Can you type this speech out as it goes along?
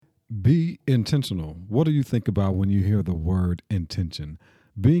Be intentional. What do you think about when you hear the word intention?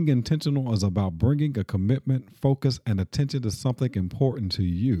 Being intentional is about bringing a commitment, focus, and attention to something important to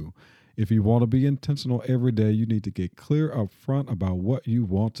you. If you want to be intentional every day, you need to get clear up front about what you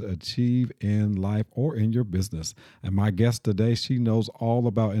want to achieve in life or in your business. And my guest today, she knows all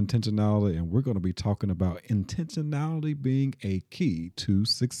about intentionality, and we're going to be talking about intentionality being a key to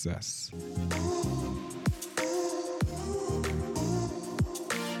success.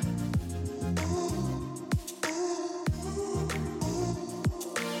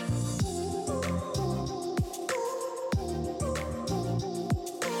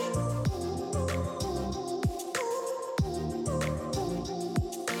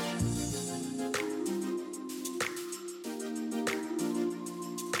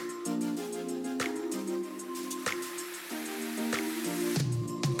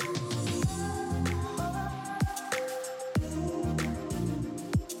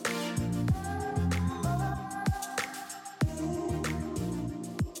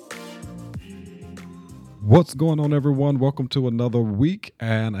 What's going on, everyone? Welcome to another week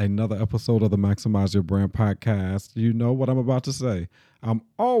and another episode of the Maximize Your Brand podcast. You know what I'm about to say. I'm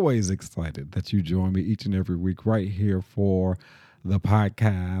always excited that you join me each and every week right here for the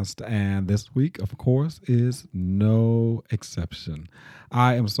podcast. And this week, of course, is no exception.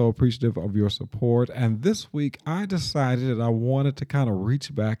 I am so appreciative of your support. And this week, I decided that I wanted to kind of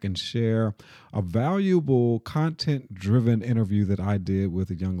reach back and share a valuable content-driven interview that I did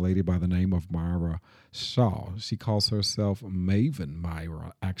with a young lady by the name of Myra Shaw. She calls herself Maven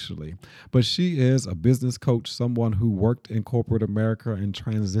Myra, actually. But she is a business coach, someone who worked in corporate America and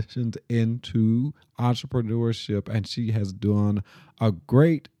transitioned into entrepreneurship. And she has done a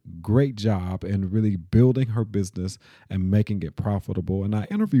great job in really building her business and making it profitable. And I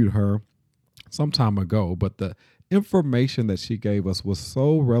interviewed her some time ago, but the information that she gave us was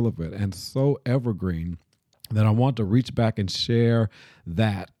so relevant and so evergreen that I want to reach back and share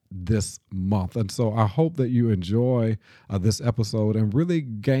that this month. And so I hope that you enjoy this episode and really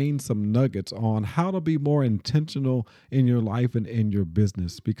gain some nuggets on how to be more intentional in your life and in your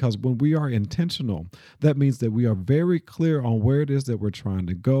business. Because when we are intentional, that means that we are very clear on where it is that we're trying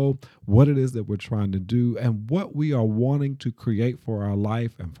to go, what it is that we're trying to do, and what we are wanting to create for our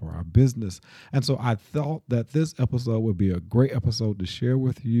life and for our business. And so I thought that this episode would be a great episode to share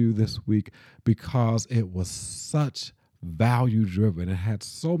with you this week because it was such value driven. It had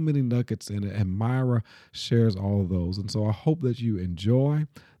so many nuggets in it, and Myra shares all of those. And so I hope that you enjoy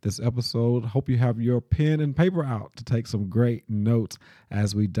this episode. Hope you have your pen and paper out to take some great notes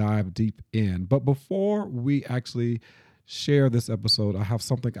as we dive deep in. But before we actually share this episode, I have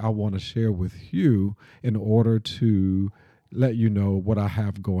something I want to share with you in order to let you know what I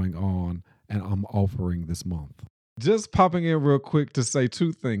have going on and I'm offering this month. Just popping in real quick to say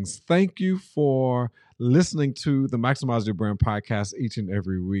two things. Thank you for listening to the Maximize Your Brand podcast each and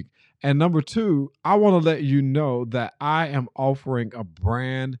every week. And number two, I want to let you know that I am offering a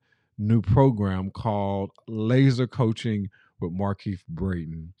brand new program called Laser Coaching with Markeith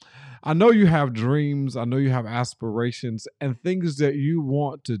Braden. I know you have dreams. I know you have aspirations and things that you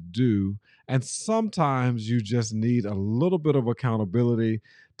want to do. And sometimes you just need a little bit of accountability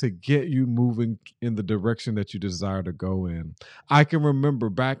to get you moving in the direction that you desire to go in. I can remember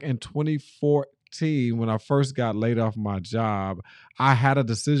back in 2014, when I first got laid off my job, I had a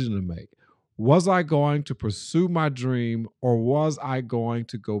decision to make. Was I going to pursue my dream, or was I going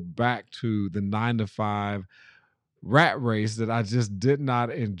to go back to the 9-to-5 rat race that I just did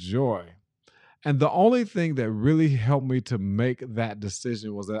not enjoy? And the only thing that really helped me to make that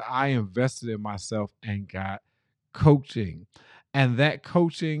decision was that I invested in myself and got coaching. And that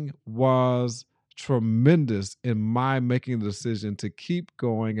coaching was tremendous in my making the decision to keep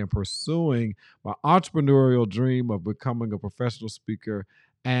going and pursuing my entrepreneurial dream of becoming a professional speaker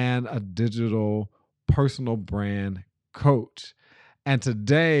and a digital personal brand coach. And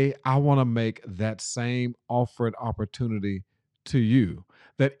today, I want to make that same offered opportunity to you.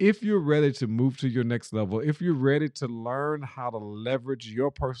 That if you're ready to move to your next level, if you're ready to learn how to leverage your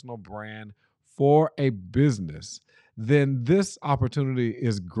personal brand for a business, then this opportunity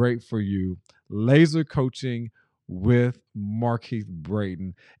is great for you. Laser Coaching with Markeith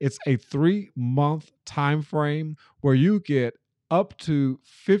Braden. It's a 3-month time frame where you get up to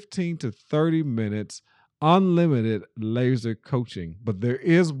 15 to 30 minutes unlimited laser coaching. But there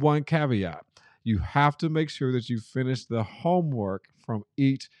is one caveat. You have to make sure that you finish the homework from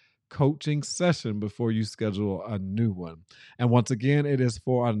each coaching session before you schedule a new one. And once again, it is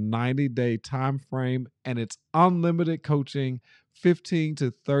for a 90-day time frame, and it's unlimited coaching, 15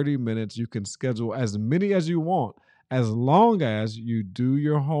 to 30 minutes. You can schedule as many as you want, as long as you do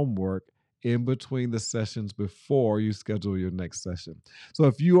your homework in between the sessions before you schedule your next session. So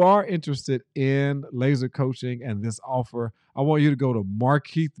if you are interested in laser coaching and this offer, I want you to go to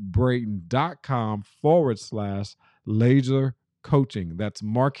markeithbrayton.com/laser coaching. That's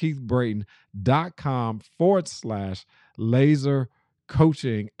markeithbrayton.com/laser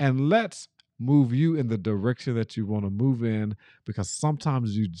coaching. And let's move you in the direction that you want to move in, because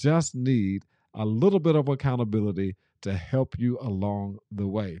sometimes you just need a little bit of accountability to help you along the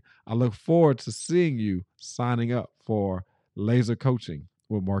way. I look forward to seeing you signing up for laser coaching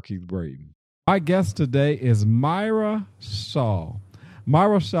with Markeith Brayton. My guest today is Myra Shaw.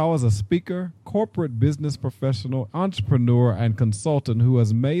 Myra Shaw is a speaker, corporate business professional, entrepreneur, and consultant who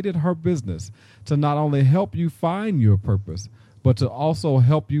has made it her business to not only help you find your purpose, but to also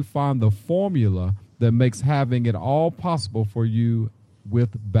help you find the formula that makes having it all possible for you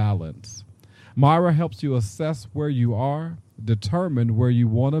with balance. Myra helps you assess where you are, determine where you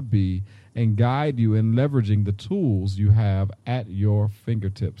want to be, and guide you in leveraging the tools you have at your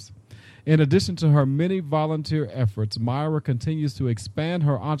fingertips. In addition to her many volunteer efforts, Myra continues to expand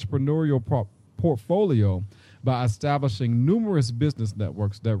her entrepreneurial portfolio by establishing numerous business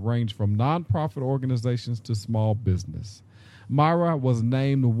networks that range from nonprofit organizations to small business. Myra was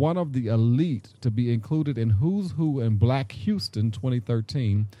named one of the elite to be included in Who's Who in Black Houston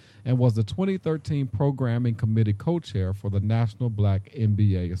 2013 and was the 2013 Programming Committee co-chair for the National Black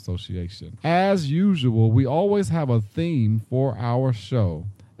MBA Association. As usual, we always have a theme for our show.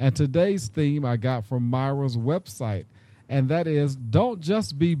 And today's theme I got from Myra's website, and that is, don't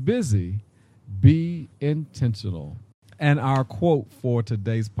just be busy, be intentional. And our quote for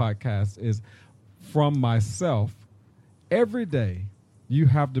today's podcast is from myself: every day you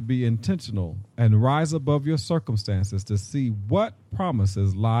have to be intentional and rise above your circumstances to see what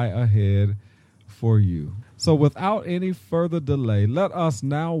promises lie ahead for you. So without any further delay, let us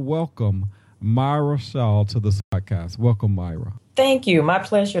now welcome Myra Shaw to this podcast. Welcome, Myra. Thank you. My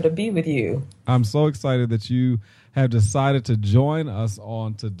pleasure to be with you. I'm so excited that you have decided to join us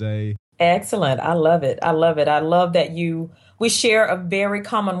on today. Excellent. I love it. I love it. I love that we share a very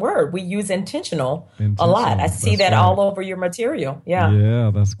common word. We use intentional a lot. I see that all over your material. Yeah.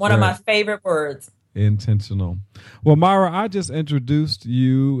 Yeah, that's one of my favorite words. Intentional. Well, Myra, I just introduced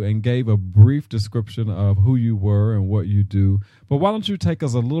you and gave a brief description of who you were and what you do. But why don't you take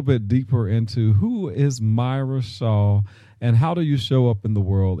us a little bit deeper into who is Myra Shaw and how do you show up in the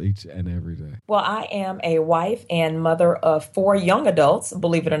world each and every day? Well, I am a wife and mother of 4 young adults.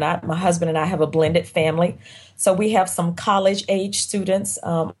 Believe it or not, my husband and I have a blended family. So we have some college-age students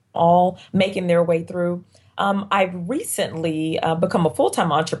all making their way through. I've recently become a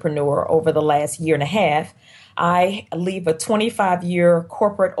full-time entrepreneur over the last year and a half. I leave a 25-year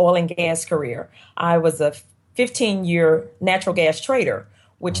corporate oil and gas career. I was a 15-year natural gas trader,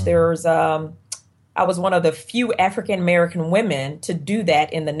 which I was one of the few African-American women to do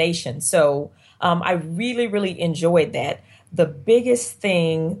that in the nation. So I really, really enjoyed that. The biggest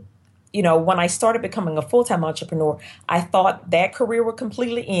thing, when I started becoming a full-time entrepreneur, I thought that career would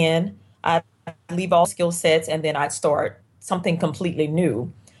completely end. I'd leave all skill sets and then I'd start something completely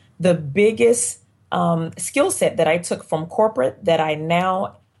new. The biggest skill set that I took from corporate that I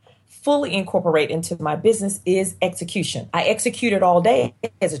now fully incorporate into my business is execution. I executed all day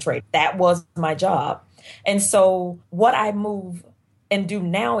as a trader. That was my job. And so what I move and do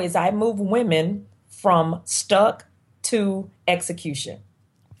now is I move women from stuck to execution.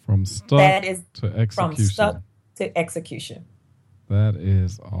 From stuck to execution. From stuck to execution. That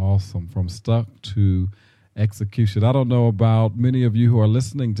is awesome. From stuck to execution. I don't know about many of you who are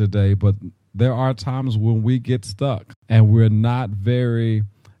listening today, but there are times when we get stuck and we're not very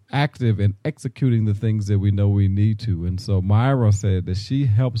active in executing the things that we know we need to. And so Myra said that she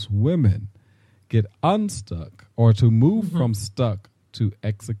helps women get unstuck or to move from stuck to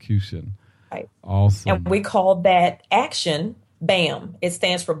execution. Right. Awesome. And we call that action BAM. It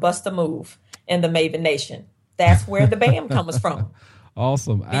stands for Bust a Move in the Maven Nation. That's where the BAM comes from.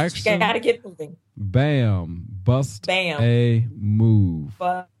 Awesome. Action. You got to get moving. BAM. Bust a move.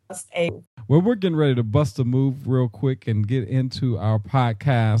 Bust a move. Well, we're getting ready to bust a move real quick and get into our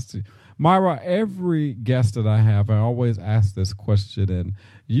podcast. Myra, every guest that I have, I always ask this question, and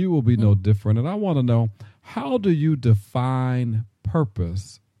you will be no different. And I want to know, how do you define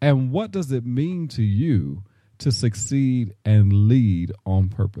purpose, and what does it mean to you to succeed and lead on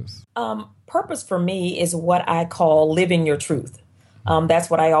purpose? Purpose for me is what I call living your truth. That's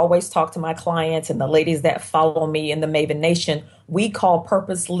what I always talk to my clients and the ladies that follow me in the Maven Nation. We call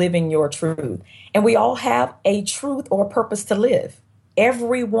purpose living your truth. And we all have a truth or purpose to live.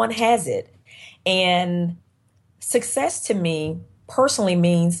 Everyone has it. And Success to me personally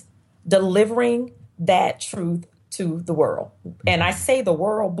means delivering that truth to the world. And I say the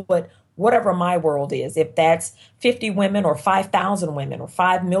world, but whatever my world is, if that's 50 women or 5,000 women or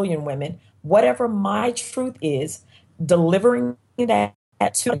 5 million women, whatever my truth is, delivering that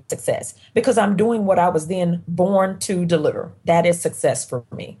to success, because I'm doing what I was then born to deliver. That is success for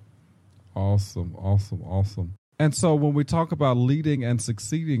me. Awesome, awesome, awesome. And so when we talk about leading and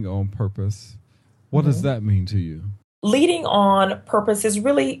succeeding on purpose, what does that mean to you? Leading on purpose is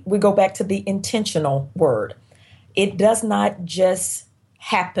really, we go back to the intentional word. It does not just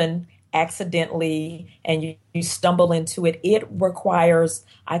happen accidentally and you stumble into it. It requires,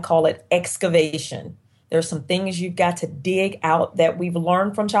 I call it excavation. There's some things you've got to dig out that we've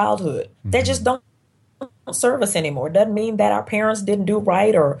learned from childhood that just don't serve us anymore. It doesn't mean that our parents didn't do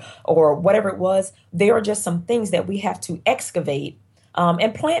right or whatever it was. There are just some things that we have to excavate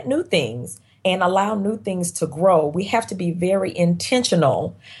and plant new things and allow new things to grow. We have to be very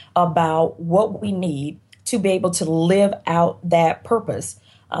intentional about what we need to be able to live out that purpose.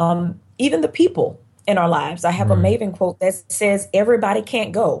 Even the people in our lives. I have a Maven quote that says, everybody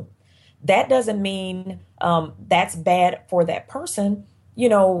can't go. That doesn't mean that's bad for that person. You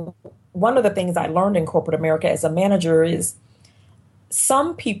know, one of the things I learned in corporate America as a manager is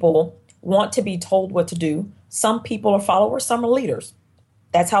some people want to be told what to do. Some people are followers, some are leaders.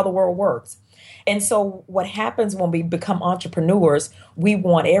 That's how the world works. And so what happens when we become entrepreneurs, we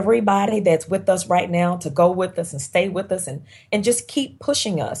want everybody that's with us right now to go with us and stay with us and just keep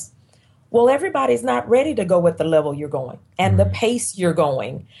pushing us. Well, everybody's not ready to go with the level you're going and the pace you're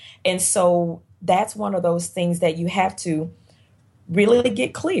going. And so that's one of those things that you have to really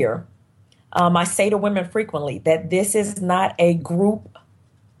get clear. I say to women frequently that this is not a group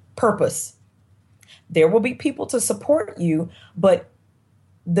purpose. There will be people to support you, but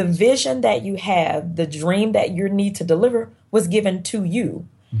the vision that you have, the dream that you need to deliver was given to you.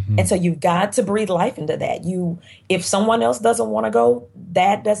 And so you've got to breathe life into that. If someone else doesn't want to go,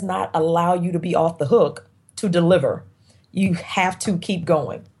 that does not allow you to be off the hook to deliver. You have to keep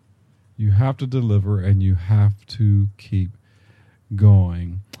going. You have to deliver and you have to keep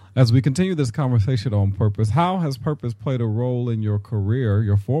going. As we continue this conversation on purpose, how has purpose played a role in your career,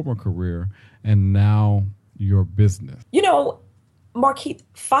 your former career, and now your business? You know, Marquise,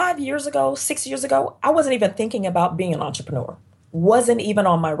 5 years ago, 6 years ago, I wasn't even thinking about being an entrepreneur. Wasn't even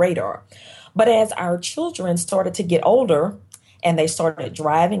on my radar. But as our children started to get older and they started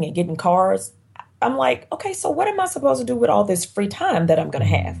driving and getting cars, I'm like, okay, so what am I supposed to do with all this free time that I'm going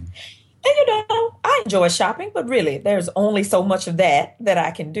to have? And, you know, I enjoy shopping, but really there's only so much of that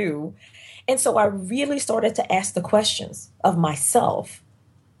I can do. And so I really started to ask the questions of myself.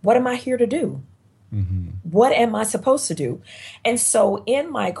 What am I here to do? What am I supposed to do? And so in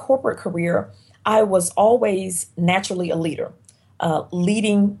my corporate career, I was always naturally a leader,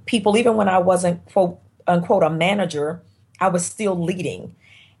 leading people. Even when I wasn't, quote unquote, a manager, I was still leading.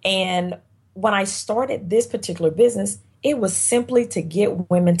 And when I started this particular business, it was simply to get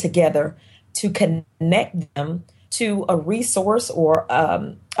women together, to connect them to a resource or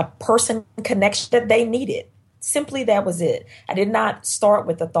a person connection that they needed. Simply that was it. I did not start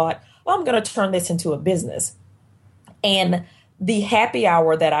with the thought, well, I'm going to turn this into a business. And the happy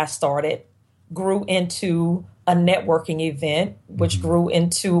hour that I started grew into a networking event, which grew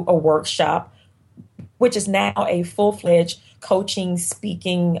into a workshop, which is now a full-fledged coaching,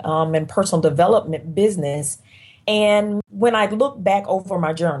 speaking, and personal development business. And when I look back over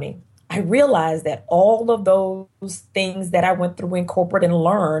my journey, I realized that all of those things that I went through in corporate and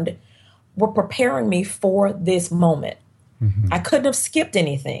learned were preparing me for this moment. I couldn't have skipped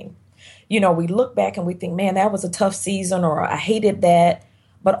anything. You know, we look back and we think, man, that was a tough season, or I hated that.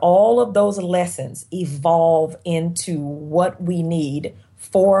 But all of those lessons evolve into what we need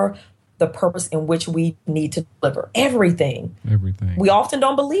for the purpose in which we need to deliver. Everything. We often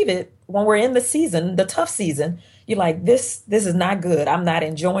don't believe it when we're in the season, the tough season. You're like, this is not good. I'm not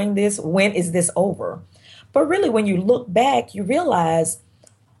enjoying this. When is this over? But really, when you look back, you realize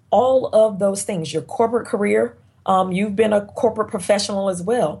all of those things, your corporate career, you've been a corporate professional as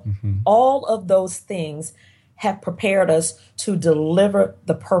well. All of those things have prepared us to deliver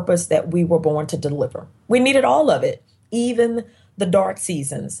the purpose that we were born to deliver. We needed all of it, even the dark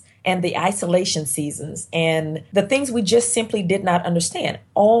seasons and the isolation seasons and the things we just simply did not understand,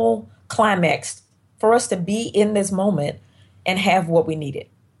 all climaxed for us to be in this moment and have what we needed.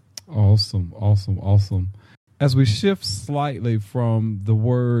 Awesome, awesome, awesome. As we shift slightly from the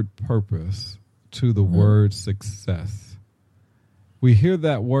word purpose to the word success, we hear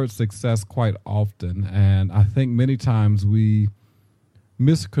that word success quite often, and I think many times we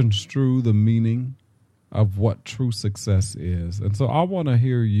misconstrue the meaning of what true success is. And so I want to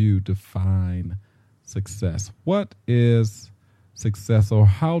hear you define success. What is success, or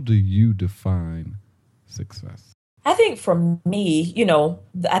how do you define success? I think for me,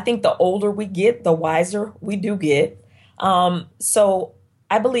 I think the older we get, the wiser we do get. So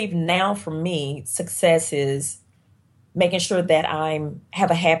I believe now for me, success is making sure that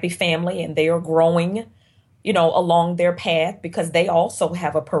have a happy family and they are growing, along their path, because they also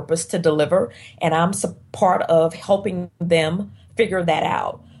have a purpose to deliver. And I'm part of helping them figure that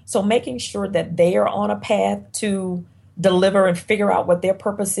out. So making sure that they are on a path to deliver and figure out what their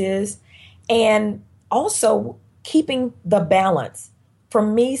purpose is. And also keeping the balance. For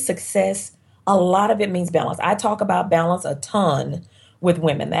me, success, a lot of it means balance. I talk about balance a ton with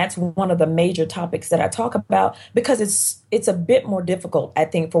women. That's one of the major topics that I talk about, because it's a bit more difficult, I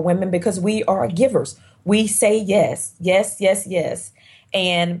think, for women, because we are givers. We say yes, yes, yes, yes.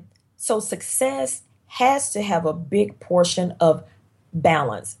 And so success has to have a big portion of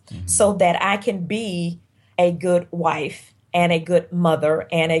balance, so that I can be a good wife and a good mother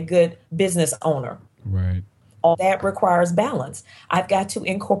and a good business owner. Right. All that requires balance. I've got to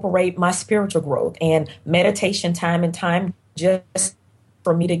incorporate my spiritual growth and meditation time and time just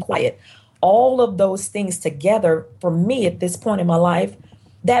for me to quiet. All of those things together for me at this point in my life,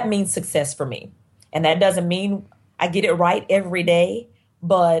 that means success for me. And that doesn't mean I get it right every day,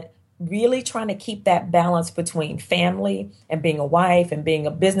 but really trying to keep that balance between family and being a wife and being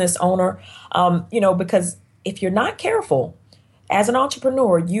a business owner, because if you're not careful as an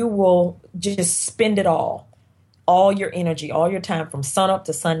entrepreneur, you will just spend it all your energy, all your time from sun up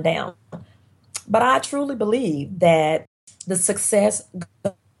to sundown. But I truly believe that the success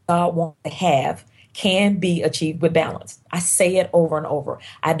God wants to have can be achieved with balance. I say it over and over.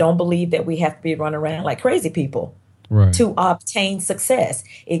 I don't believe that we have to be running around like crazy people to obtain success.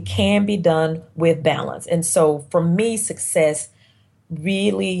 It can be done with balance. And so for me, success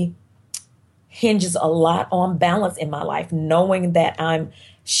really hinges a lot on balance in my life, knowing that I'm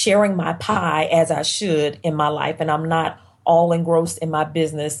sharing my pie as I should in my life, and I'm not all engrossed in my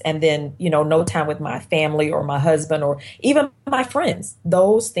business and then, no time with my family or my husband or even my friends.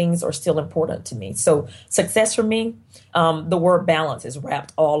 Those things are still important to me. So success for me, the word balance is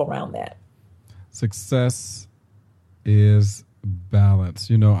wrapped all around that. Success is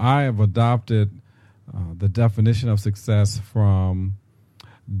balance. I have adopted the definition of success from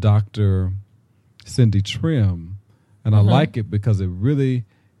Dr. Cindy Trim, and I like it because it really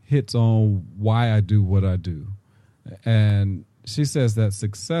hits on why I do what I do. And she says that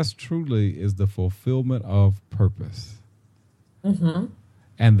success truly is the fulfillment of purpose.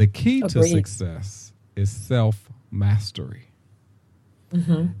 And the key to success is self-mastery.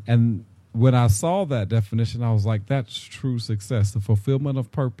 And when I saw that definition, I was like, that's true success, the fulfillment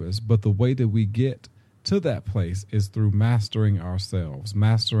of purpose. But the way that we get to that place is through mastering ourselves,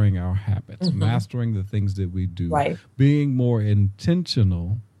 mastering our habits, mastering the things that we do, being more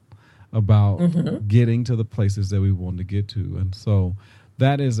intentional about getting to the places that we want to get to. And so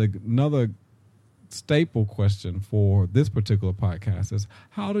that is another staple question for this particular podcast is,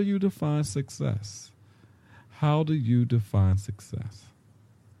 how do you define success? How do you define success?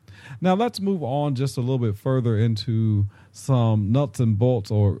 Now let's move on just a little bit further into some nuts and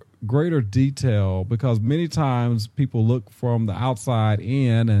bolts or greater detail, because many times people look from the outside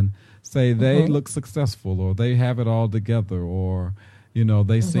in and say they look successful, or they have it all together, or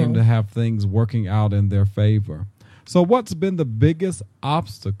they seem to have things working out in their favor. So what's been the biggest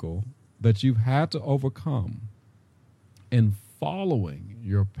obstacle that you've had to overcome in following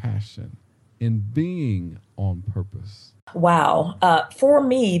your passion, in being on purpose? Wow. For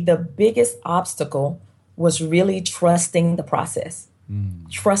me, the biggest obstacle was really trusting the process.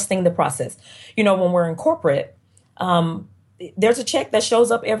 Trusting the process. When we're in corporate, there's a check that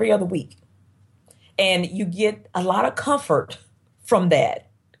shows up every other week, and you get a lot of comfort from that.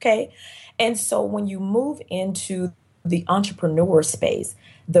 Okay. And so when you move into the entrepreneur space,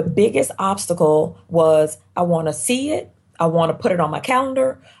 the biggest obstacle was, I want to see it. I want to put it on my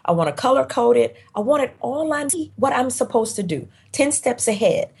calendar. I want to color code it. I want it online, see what I'm supposed to do 10 steps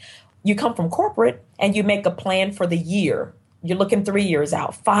ahead. You come from corporate and you make a plan for the year. You're looking 3 years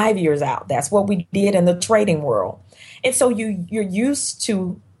out, 5 years out. That's what we did in the trading world. And so you're used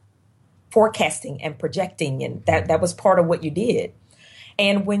to forecasting and projecting, and that was part of what you did.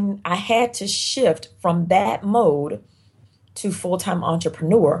 And when I had to shift from that mode to full-time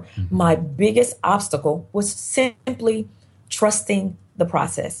entrepreneur, my biggest obstacle was simply trusting the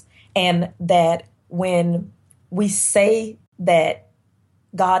process. And that when we say that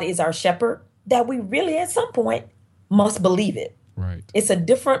God is our shepherd, that we really at some point must believe it. Right. It's a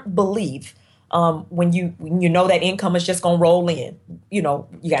different belief when you know that income is just going to roll in. You know,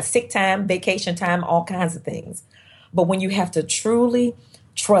 you got sick time, vacation time, all kinds of things. But when you have to truly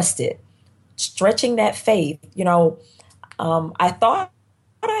trust it, stretching that faith, I thought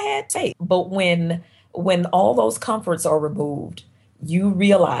I had faith, but when all those comforts are removed, you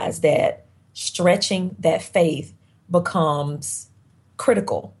realize that stretching that faith becomes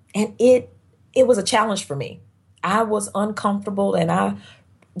critical. And it was a challenge for me. I was uncomfortable, and I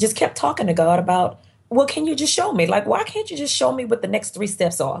just kept talking to God about, well, can you just show me? Like, why can't you just show me what the next 3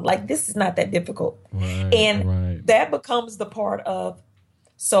 steps are? Like, this is not that difficult. And that becomes the part of,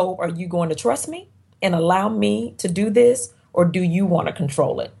 so are you going to trust me and allow me to do this? Or do you want to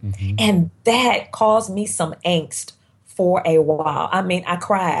control it? Mm-hmm. And that caused me some angst for a while. I mean, I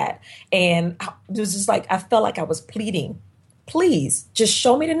cried, and it was just like, I felt like I was pleading, please just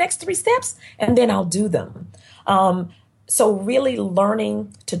show me the next 3 steps and then I'll do them. So really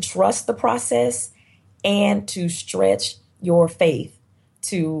learning to trust the process and to stretch your faith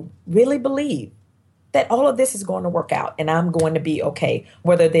to really believe that all of this is going to work out and I'm going to be okay,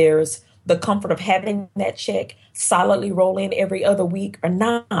 whether there's the comfort of having that check solidly roll in every other week or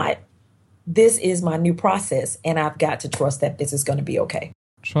not. This is my new process, and I've got to trust that this is going to be okay.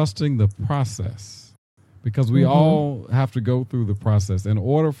 Trusting the process, because we all have to go through the process. In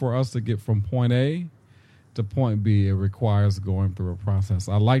order for us to get from point A to point B, it requires going through a process.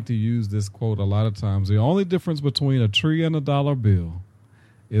 I like to use this quote a lot of times. The only difference between a tree and a dollar bill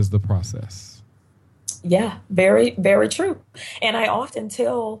is the process. Yeah, very, very true. And I often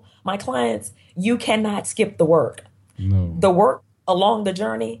tell my clients, you cannot skip the work. No. The work along the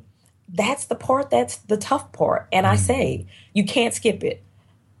journey, that's the part that's the tough part. And I say, you can't skip it.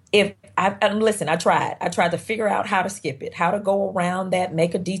 Listen, I tried to figure out how to skip it, how to go around that,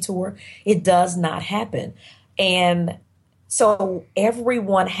 make a detour. It does not happen. And so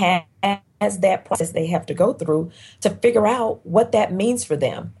everyone has that process they have to go through to figure out what that means for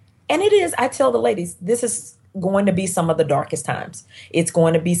them. And it is, I tell the ladies, this is going to be some of the darkest times. It's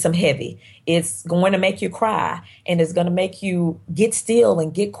going to be some heavy. It's going to make you cry, and it's going to make you get still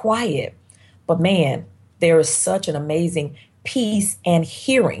and get quiet. But man, there is such an amazing peace and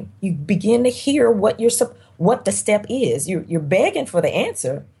hearing. You begin to hear what the step is. You're begging for the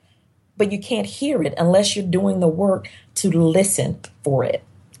answer, but you can't hear it unless you're doing the work to listen for it.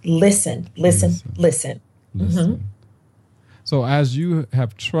 Listen. Mm-hmm. So as you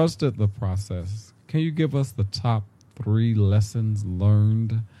have trusted the process, can you give us the top 3 lessons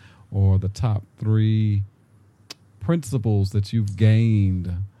learned or the top 3 principles that you've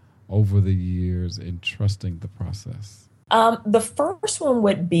gained over the years in trusting the process? The first one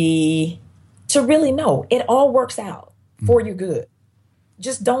would be to really know it all works out for your good.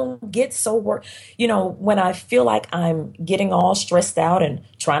 Just don't get so worked. When I feel like I'm getting all stressed out and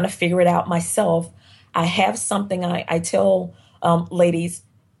trying to figure it out myself, I have something I tell ladies,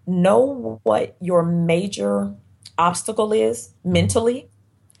 know what your major obstacle is mentally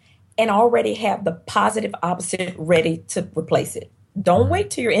and already have the positive opposite ready to replace it. Don't wait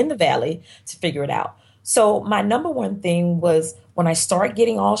till you're in the valley to figure it out. So my number one thing was when I start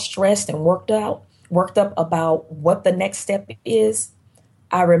getting all stressed and worked up about what the next step is,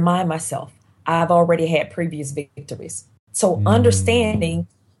 I remind myself I've already had previous victories. So understanding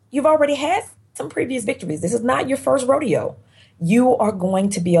you've already had some previous victories. This is not your first rodeo. You are going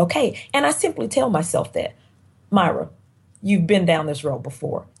to be okay. And I simply tell myself that, Myra, you've been down this road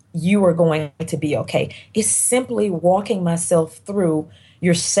before. You are going to be okay. It's simply walking myself through,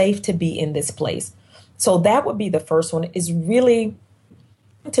 you're safe to be in this place. So that would be the first one, is really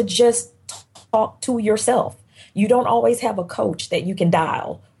to just talk to yourself. You don't always have a coach that you can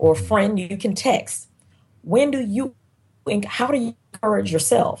dial or a friend you can text. How do you encourage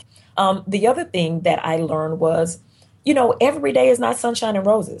yourself? The other thing that I learned was, every day is not sunshine and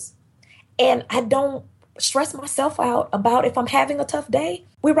roses. And I don't stress myself out about if I'm having a tough day.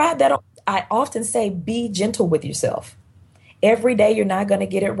 We ride that on. I often say, be gentle with yourself. Every day you're not going to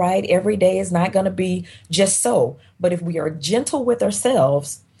get it right. Every day is not going to be just so. But if we are gentle with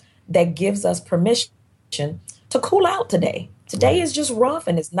ourselves, that gives us permission to cool out today. Today is just rough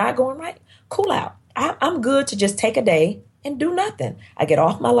and it's not going right. Cool out. I'm good to just take a day and do nothing. I get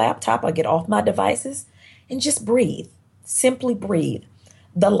off my laptop, I get off my devices and just breathe. Simply breathe.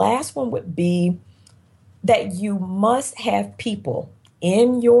 The last one would be that you must have people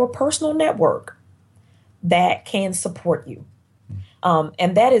in your personal network that can support you.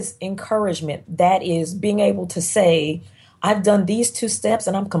 And that is encouragement. That is being able to say, I've done these 2 steps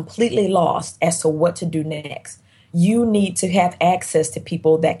and I'm completely lost as to what to do next. You need to have access to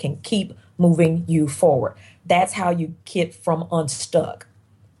people that can keep moving you forward. That's how you get from unstuck.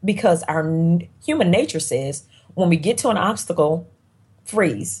 because our human nature says when we get to an obstacle,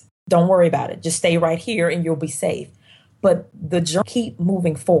 freeze. Don't worry about it. Just stay right here and you'll be safe. But the journey keep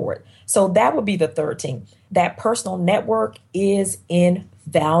moving forward. So that would be the third thing. That personal network is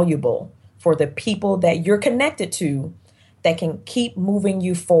invaluable for the people that you're connected to, that can keep moving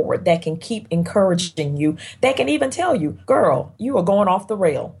you forward, that can keep encouraging you, that can even tell you, girl, you are going off the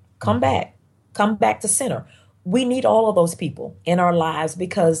rail. Come back to center. We need all of those people in our lives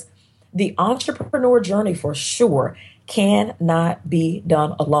because the entrepreneur journey for sure cannot be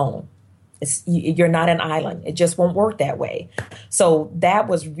done alone. You're not an island. It just won't work that way. So that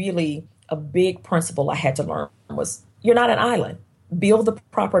was really a big principle I had to learn was you're not an island. Build the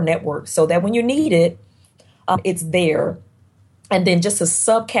proper network so that when you need it, it's there. And then just a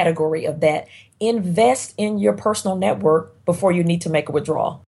subcategory of that, invest in your personal network before you need to make a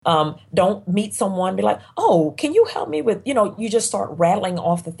withdrawal. Don't meet someone, be like, oh, can you help me with, you just start rattling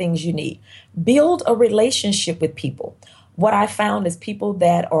off the things you need. Build a relationship with people. What I found is people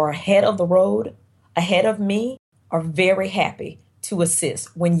that are ahead of the road, ahead of me, are very happy to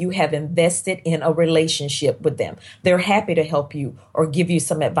assist when you have invested in a relationship with them. They're happy to help you or give you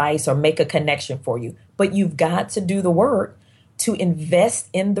some advice or make a connection for you. But you've got to do the work to invest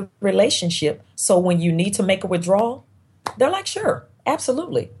in the relationship. So when you need to make a withdrawal, they're like, sure,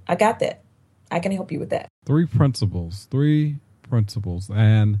 absolutely. I got that. I can help you with that. Three principles.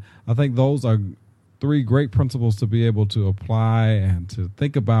 And I think those are three great principles to be able to apply and to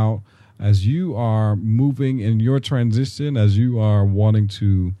think about as you are moving in your transition, as you are wanting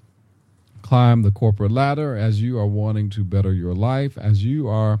to climb the corporate ladder, as you are wanting to better your life, as you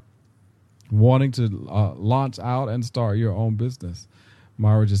are wanting to launch out and start your own business.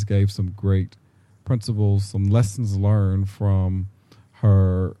 Myra just gave some great principles, some lessons learned from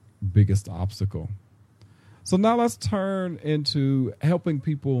her biggest obstacle. So now let's turn into helping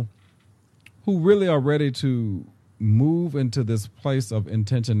people who really are ready to move into this place of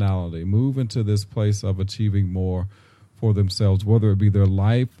intentionality, move into this place of achieving more for themselves, whether it be their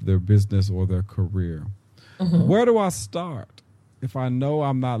life, their business, or their career. Mm-hmm. Where do I start if I know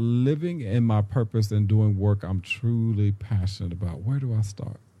I'm not living in my purpose and doing work I'm truly passionate about? Where do I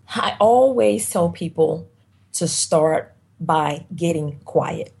start? I always tell people to start by getting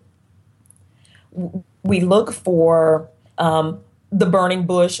quiet. We look for the burning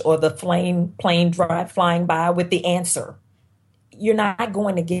bush or the plane flying by with the answer. You're not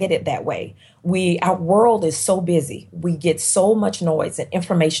going to get it that way. Our world is so busy. We get so much noise and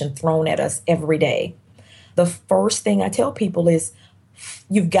information thrown at us every day. The first thing I tell people is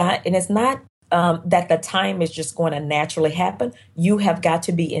you've got, and it's not that the time is just going to naturally happen. You have got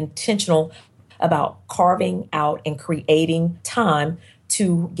to be intentional about carving out and creating time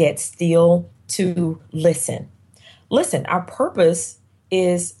to get still, to listen. Listen, our purpose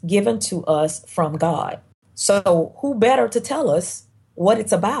is given to us from God. So who better to tell us what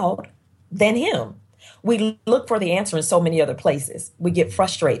it's about than him? We look for the answer in so many other places. We get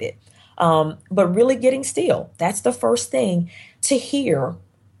frustrated. But really getting still, that's the first thing, to hear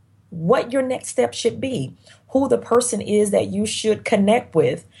what your next step should be, who the person is that you should connect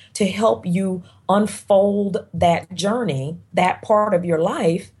with to help you unfold that journey, that part of your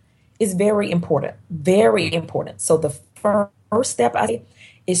life is very important, very important. So the first step I say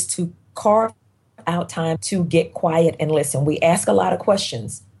is to carve out time to get quiet and listen. We ask a lot of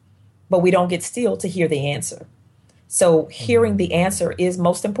questions, but we don't get still to hear the answer. So hearing the answer is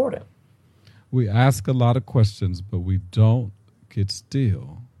most important. We ask a lot of questions, but we don't get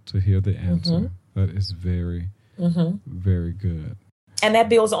still to hear the answer. Mm-hmm. That is very, very good. And that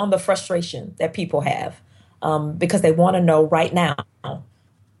builds on the frustration that people have because they want to know right now.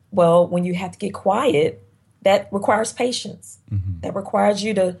 Well, when you have to get quiet, that requires patience. Mm-hmm. That requires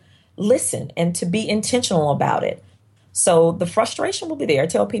you to listen and to be intentional about it. So the frustration will be there. I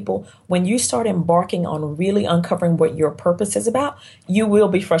tell people when you start embarking on really uncovering what your purpose is about, you will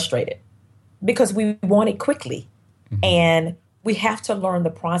be frustrated because we want it quickly. Mm-hmm. And we have to learn the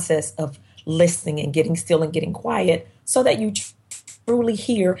process of listening and getting still and getting quiet so that you truly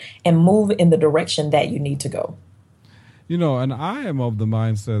hear and move in the direction that you need to go. And I am of the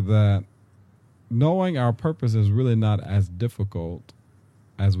mindset that knowing our purpose is really not as difficult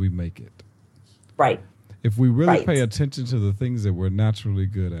as we make it. Right. If we really pay attention to the things that we're naturally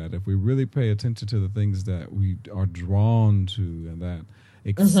good at, if we really pay attention to the things that we are drawn to and that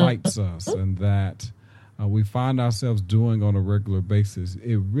excites us and that we find ourselves doing on a regular basis,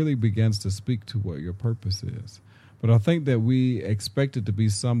 it really begins to speak to what your purpose is. But I think that we expect it to be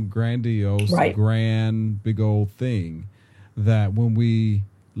some grandiose, grand, big old thing that when we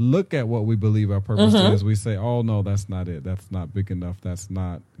look at what we believe our purpose is, we say, oh, no, that's not it. That's not big enough. That's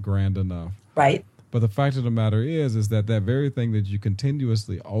not grand enough. Right. But the fact of the matter is that very thing that you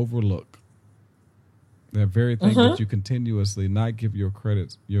continuously overlook, that very thing that you continuously not give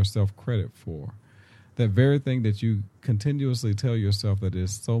yourself credit for, that very thing that you continuously tell yourself that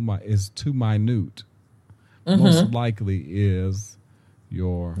is too minute, most likely is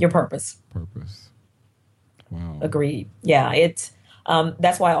your purpose. Wow. Agreed. Yeah,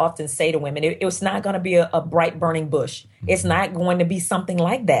 that's why I often say to women, it's not going to be a bright burning bush. It's not going to be something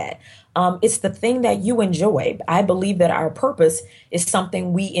like that. It's the thing that you enjoy. I believe that our purpose is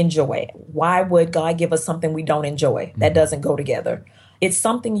something we enjoy. Why would God give us something we don't enjoy? That doesn't go together. It's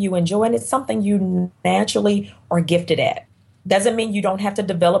something you enjoy, and it's something you naturally are gifted at. Doesn't mean you don't have to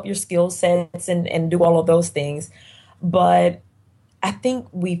develop your skill sets and do all of those things. But I think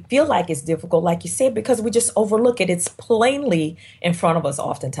we feel like it's difficult, like you said, because we just overlook it. It's plainly in front of us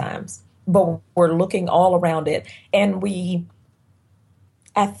oftentimes, but we're looking all around it. And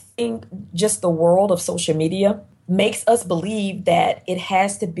I think just the world of social media makes us believe that it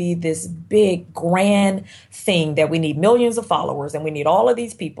has to be this big, grand thing, that we need millions of followers and we need all of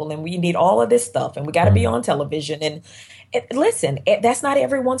these people and we need all of this stuff and we got to be on television. And listen, that's not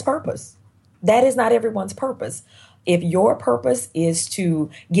everyone's purpose. That is not everyone's purpose. If your purpose is to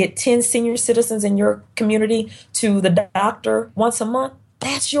get 10 senior citizens in your community to the doctor once a month,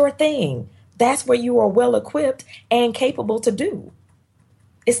 that's your thing. That's what you are well equipped and capable to do.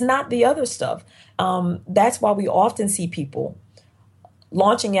 It's not the other stuff. That's why we often see people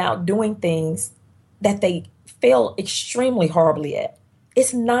launching out, doing things that they fail extremely horribly at.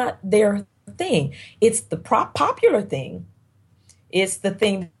 It's not their thing. It's the popular thing. It's the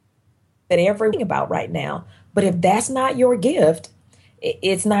thing that everyone's about right now. But if that's not your gift,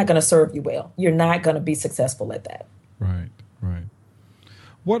 it's not going to serve you well. You're not going to be successful at that. Right.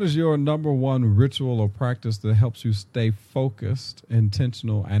 What is your number one ritual or practice that helps you stay focused,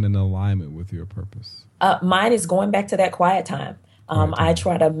 intentional, and in alignment with your purpose? Mine is going back to that quiet time. I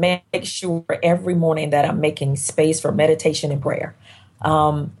try to make sure every morning that I'm making space for meditation and prayer.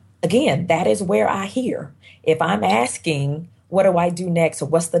 Again, that is where I hear. If I'm asking, what do I do next? Or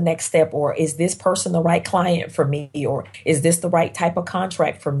what's the next step? Or is this person the right client for me? Or is this the right type of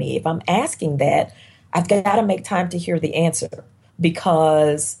contract for me? If I'm asking that, I've got to make time to hear the answer,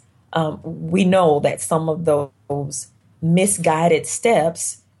 because we know that some of those misguided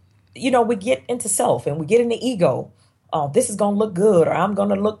steps, we get into self and we get into ego. Oh, this is going to look good, or I'm going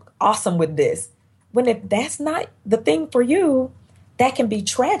to look awesome with this. When if that's not the thing for you, that can be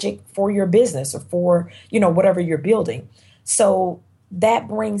tragic for your business or for, whatever you're building. So that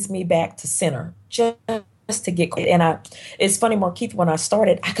brings me back to center, just to get quiet. And it's funny, Markeith, when I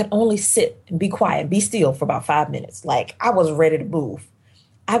started, I could only sit and be quiet and be still for about 5 minutes. Like I was ready to move.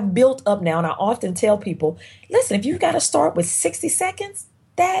 I've built up now, and I often tell people, listen, if you got to start with 60 seconds,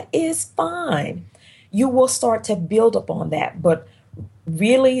 that is fine. You will start to build up on that. But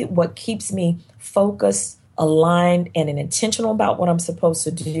really what keeps me focused, aligned, and intentional about what I'm supposed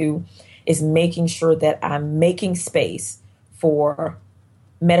to do is making sure that I'm making space for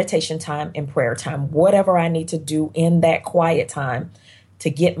meditation time and prayer time, whatever I need to do in that quiet time to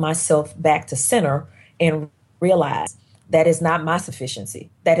get myself back to center and realize that is not my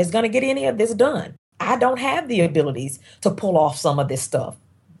sufficiency that is going to get any of this done. I don't have the abilities to pull off some of this stuff.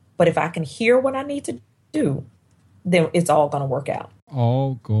 But if I can hear what I need to do, then it's all going to work out.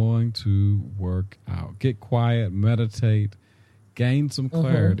 All going to work out. Get quiet, meditate, gain some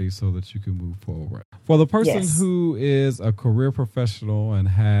clarity so that you can move forward. For the person who is a career professional and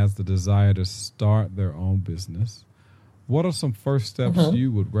has the desire to start their own business, what are some first steps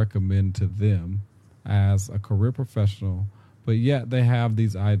you would recommend to them as a career professional, but yet they have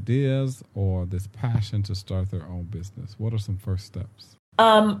these ideas or this passion to start their own business? What are some first steps?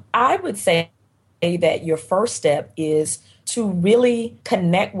 I would say that your first step is to really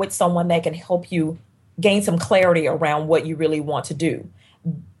connect with someone that can help you gain some clarity around what you really want to do.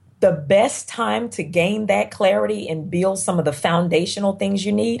 The best time to gain that clarity and build some of the foundational things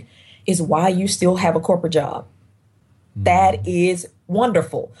you need is while you still have a corporate job. That is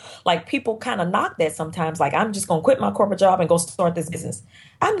wonderful. Like people kind of knock that sometimes, like I'm just going to quit my corporate job and go start this business.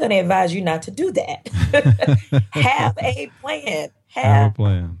 I'm going to advise you not to do that. Have a plan. Have a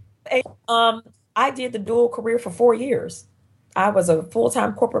plan. I did the dual career for 4 years. I was a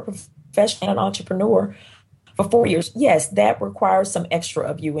full-time corporate professional and entrepreneur for 4 years. Yes, that requires some extra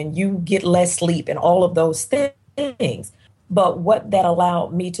of you and you get less sleep and all of those things. But what that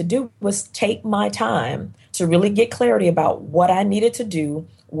allowed me to do was take my time to really get clarity about what I needed to do,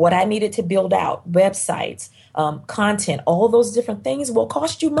 what I needed to build out, websites, content, all those different things will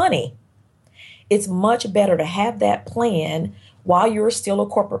cost you money. It's much better to have that plan while you're still a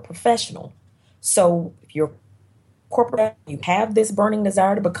corporate professional. So if you're corporate, you have this burning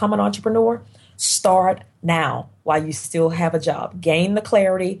desire to become an entrepreneur, start now while you still have a job. Gain the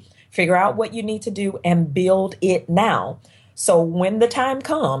clarity, figure out what you need to do, and build it now. So when the time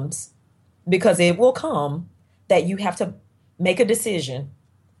comes, because it will come, that you have to make a decision,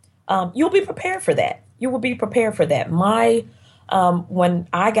 you'll be prepared for that. You will be prepared for that. When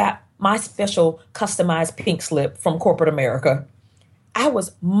I got my special customized pink slip from corporate America, I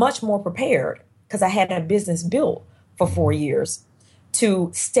was much more prepared because I had a business built for 4 years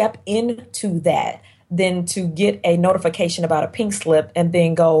to step into that than to get a notification about a pink slip and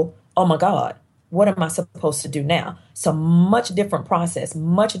then go, oh my God, what am I supposed to do now? It's a much different process,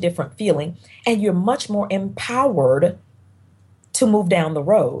 much different feeling, and you're much more empowered to move down the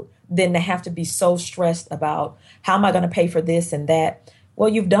road than to have to be so stressed about how am I going to pay for this and that. Well,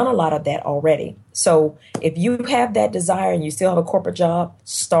 you've done a lot of that already. So if you have that desire and you still have a corporate job,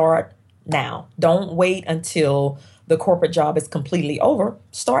 start now. Don't wait until the corporate job is completely over.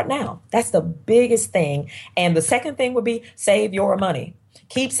 Start now. That's the biggest thing. And the second thing would be save your money.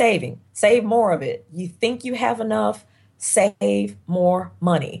 Keep saving. Save more of it. You think you have enough, save more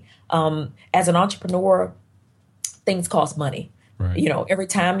money. As an entrepreneur, things cost money. Right. You know, every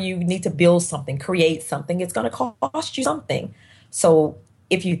time you need to build something, create something, it's going to cost you something. So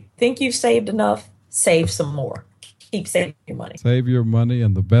if you think you've saved enough, save some more. Keep saving your money. Save your money,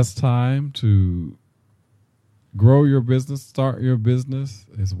 and the best time to grow your business, start your business,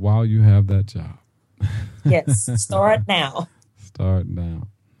 is while you have that job. Yes, start now. Start now.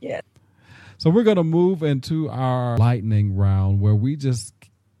 Yeah. So we're going to move into our lightning round where we just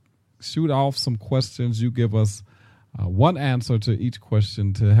shoot off some questions. You give us one answer to each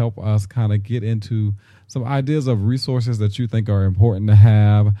question to help us kind of get into some ideas of resources that you think are important to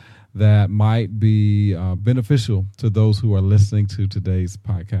have that might be beneficial to those who are listening to today's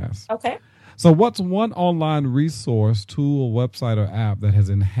podcast. Okay. So what's one online resource, tool, website, or app that has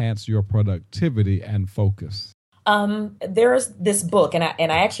enhanced your productivity and focus? There's this book, and I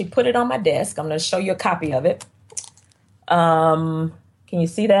actually put it on my desk. I'm going to show you a copy of it. Can you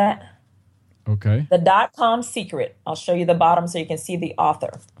see that? Okay. The .com Secret. I'll show you the bottom so you can see the author.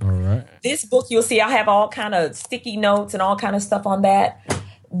 All right. This book, you'll see I have all kind of sticky notes and all kind of stuff on that.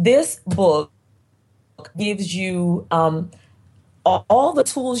 This book gives you all the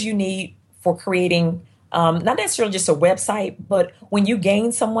tools you need for creating not necessarily just a website, but when you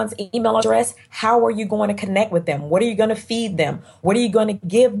gain someone's email address, how are you going to connect with them? What are you going to feed them? What are you going to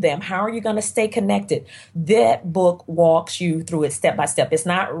give them? How are you going to stay connected? That book walks you through it step by step. It's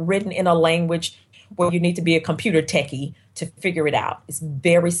not written in a language where you need to be a computer techie to figure it out. It's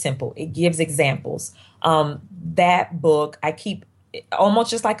very simple. It gives examples. That book, I keep almost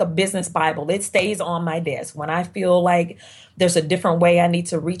just like a business Bible. It stays on my desk. When I feel like there's a different way I need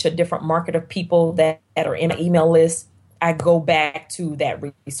to reach a different market of people that are in an email list, I go back to that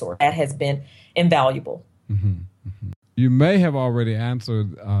resource. That has been invaluable. Mm-hmm. Mm-hmm. You may have already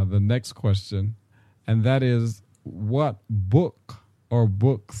answered the next question, and that is, what book or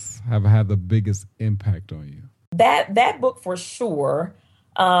books have had the biggest impact on you? That book for sure.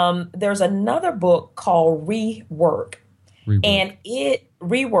 There's another book called Rework. And it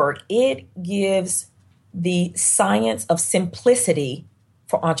gives the science of simplicity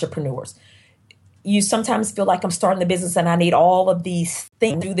for entrepreneurs. You sometimes feel like I'm starting the business and I need all of these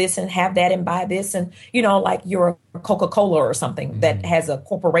things, do this and have that and buy this. And, you know, like you're a Coca-Cola or something that has a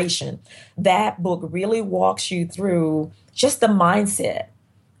corporation. That book really walks you through just the mindset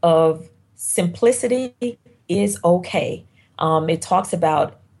of simplicity is okay. It talks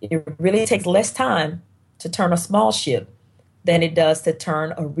about it really takes less time to turn a small ship than it does to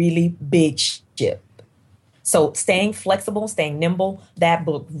turn a really big ship. So staying flexible, staying nimble, that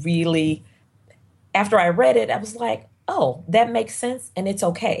book really, after I read it, I was like, oh, that makes sense. And it's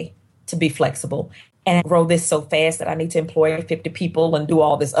okay to be flexible and grow this so fast that I need to employ 50 people and do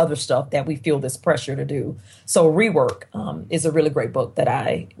all this other stuff that we feel this pressure to do. So Rework is a really great book that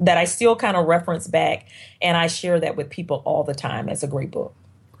I still kind of reference back. And I share that with people all the time as a great book.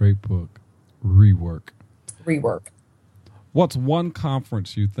 Great book. Rework. Rework. What's one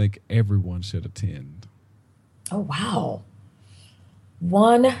conference you think everyone should attend? Oh, wow.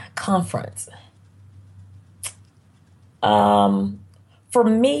 One conference. For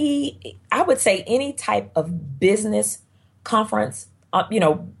me, I would say any type of business conference,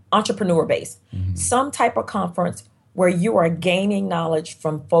 entrepreneur based, some type of conference where you are gaining knowledge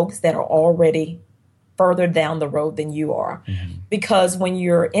from folks that are already further down the road than you are. Because when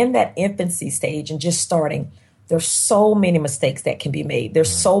you're in that infancy stage and just starting, there's so many mistakes that can be made.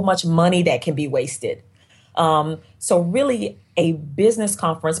 There's so much money that can be wasted. So really a business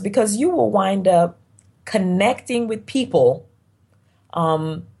conference, because you will wind up connecting with people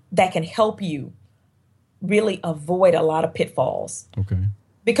that can help you really avoid a lot of pitfalls. Okay.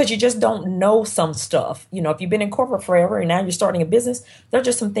 Because you just don't know some stuff. You know, if you've been in corporate forever and now you're starting a business, there are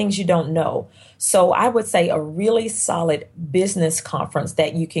just some things you don't know. So I would say a really solid business conference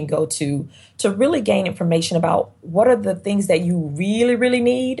that you can go to really gain information about what are the things that you really, really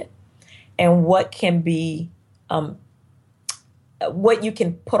need and what can be, what you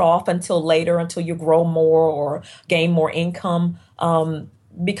can put off until later, until you grow more or gain more income.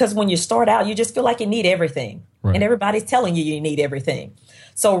 Because when you start out, you just feel like you need everything. Right. And everybody's telling you you need everything.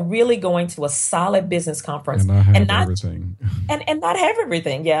 So really going to a solid business conference and not everything. and not have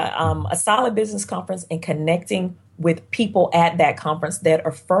everything. Yeah. A solid business conference and connecting with people at that conference that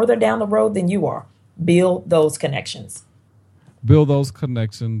are further down the road than you are. Build those connections. Build those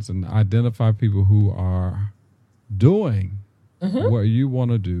connections and identify people who are doing what you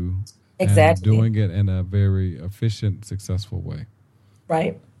want to do. Exactly. And doing it in a very efficient, successful way.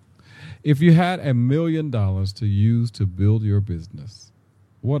 Right. If you had $1 million to use to build your business,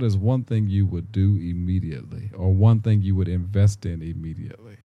 what is one thing you would do immediately or one thing you would invest in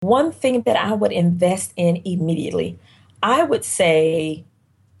immediately? One thing that I would invest in immediately, I would say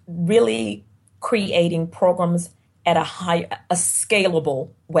really creating programs at a scalable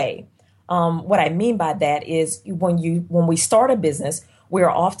way. What I mean by that is when we start a business, we're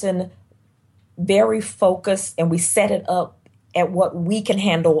often very focused and we set it up at what we can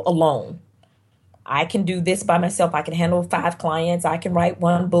handle alone. I can do this by myself. I can handle 5 clients. I can write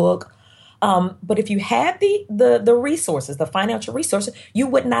 1 book. But if you had the resources, the financial resources, you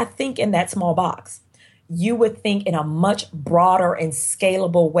would not think in that small box. You would think in a much broader and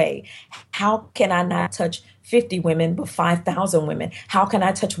scalable way. How can I not touch 50 women, but 5,000 women? How can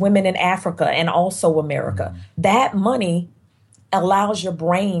I touch women in Africa and also America? That money allows your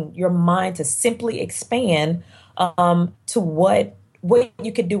brain, your mind to simply expand to what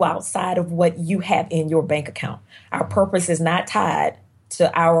you could do outside of what you have in your bank account. Our purpose is not tied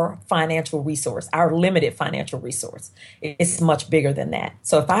to our financial resource, our limited financial resource. It's much bigger than that.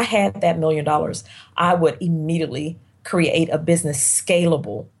 So if I had that $1 million, I would immediately create a business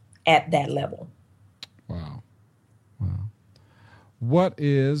scalable at that level. Wow. What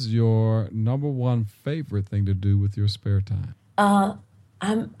is your number one favorite thing to do with your spare time?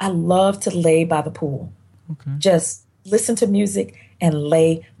 I love to lay by the pool. Okay. Just listen to music and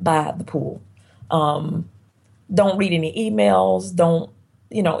lay by the pool. Don't read any emails. Don't,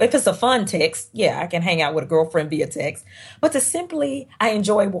 if it's a fun text, yeah, I can hang out with a girlfriend via text. But I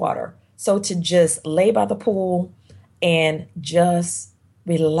enjoy water. So to just lay by the pool and just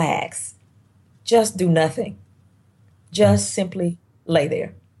relax, just do nothing, just simply lay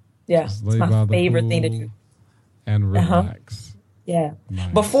there. Yeah, it's my favorite thing to do. And relax. Yeah.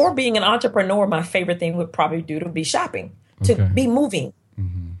 Nice. Before being an entrepreneur, my favorite thing would probably to be shopping, to be moving.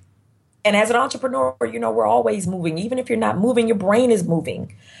 Mm-hmm. And as an entrepreneur, we're always moving. Even if you're not moving, your brain is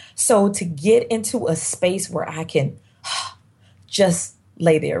moving. So to get into a space where I can just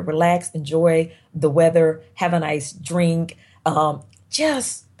lay there, relax, enjoy the weather, have a nice drink,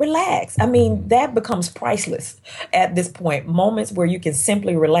 just relax. I mean, that becomes priceless at this point. Moments where you can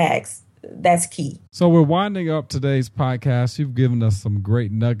simply relax. That's key. So we're winding up today's podcast. You've given us some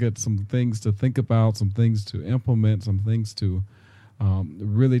great nuggets, some things to think about, some things to implement, some things to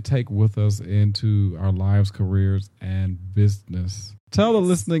really take with us into our lives, careers, and business. Tell the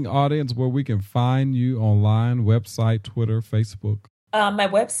listening audience where we can find you online, website, Twitter, Facebook. My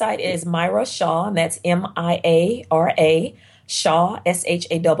website is Myra Shaw, and that's MIARA, Shaw,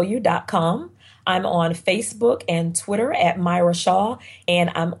 SHAW.com. I'm on Facebook and Twitter at Myra Shaw,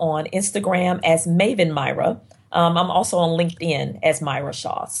 and I'm on Instagram as Maven Myra. I'm also on LinkedIn as Myra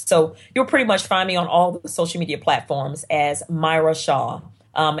Shaw. So you'll pretty much find me on all the social media platforms as Myra Shaw,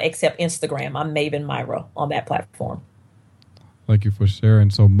 except Instagram. I'm Maven Myra on that platform. Thank you for sharing.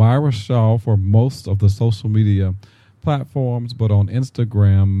 So Myra Shaw for most of the social media platforms, but on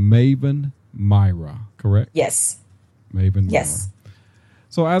Instagram, Maven Myra, correct? Yes. Maven Myra. Yes.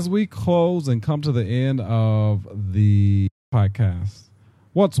 So as we close and come to the end of the podcast,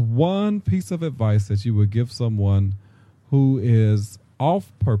 what's one piece of advice that you would give someone who is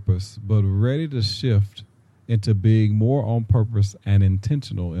off purpose but ready to shift into being more on purpose and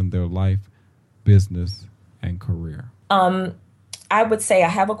intentional in their life, business, and career? I would say I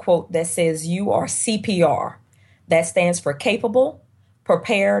have a quote that says, "You are CPR." That stands for capable,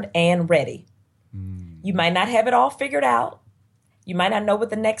 prepared, and ready. You might not have it all figured out. You might not know what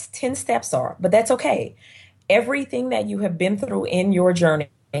the next 10 steps are, but that's okay. Everything that you have been through in your journey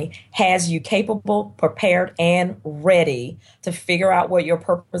has you capable, prepared, and ready to figure out what your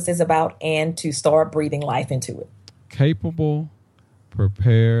purpose is about and to start breathing life into it. Capable,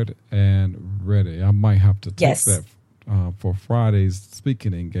 prepared, and ready. I might have to take Yes. that for Friday's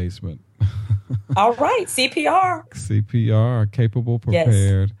speaking engagement. All right, CPR. CPR, capable,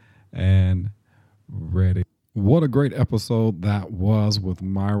 prepared, and ready. What a great episode that was with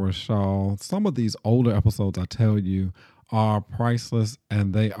Myra Shaw. Some of these older episodes, I tell you, are priceless,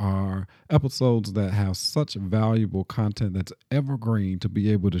 and they are episodes that have such valuable content that's evergreen to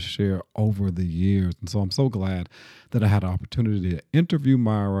be able to share over the years. And so I'm so glad that I had an opportunity to interview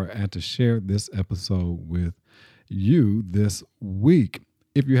Myra and to share this episode with you this week.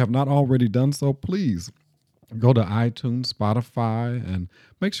 If you have not already done so, please go to iTunes, Spotify, and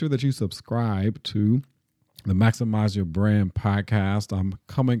make sure that you subscribe to the Maximize Your Brand podcast. I'm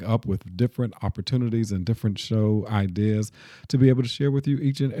coming up with different opportunities and different show ideas to be able to share with you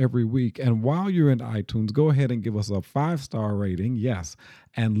each and every week. And while you're in iTunes, go ahead and give us a 5-star rating, yes,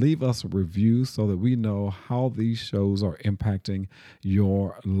 and leave us a review so that we know how these shows are impacting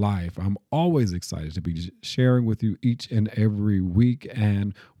your life. I'm always excited to be sharing with you each and every week,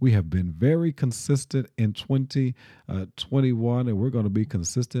 and we have been very consistent in 2021, and we're going to be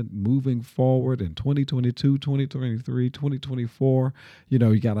consistent moving forward in 2022, 2023, 2024. You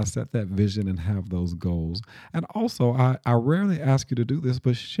know, you got to set that vision and have those goals. And also, I rarely ask you to do this,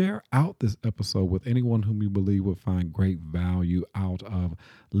 but share out this episode with anyone whom you believe would find great value out of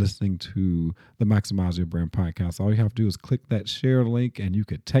listening to the Maximize Your Brand podcast. All you have to do is click that share link, and you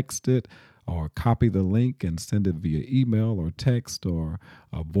could text it or copy the link and send it via email or text or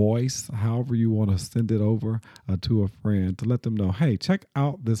a voice, however you want to send it over to a friend to let them know, hey, check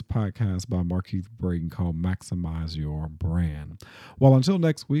out this podcast by Markeith Braden called Maximize Your Brand. Well, until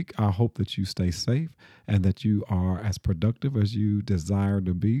next week, I hope that you stay safe and that you are as productive as you desire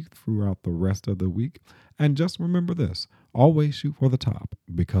to be throughout the rest of the week. And just remember this, always shoot for the top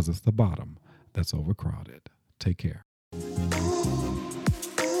because it's the bottom that's overcrowded. Take care.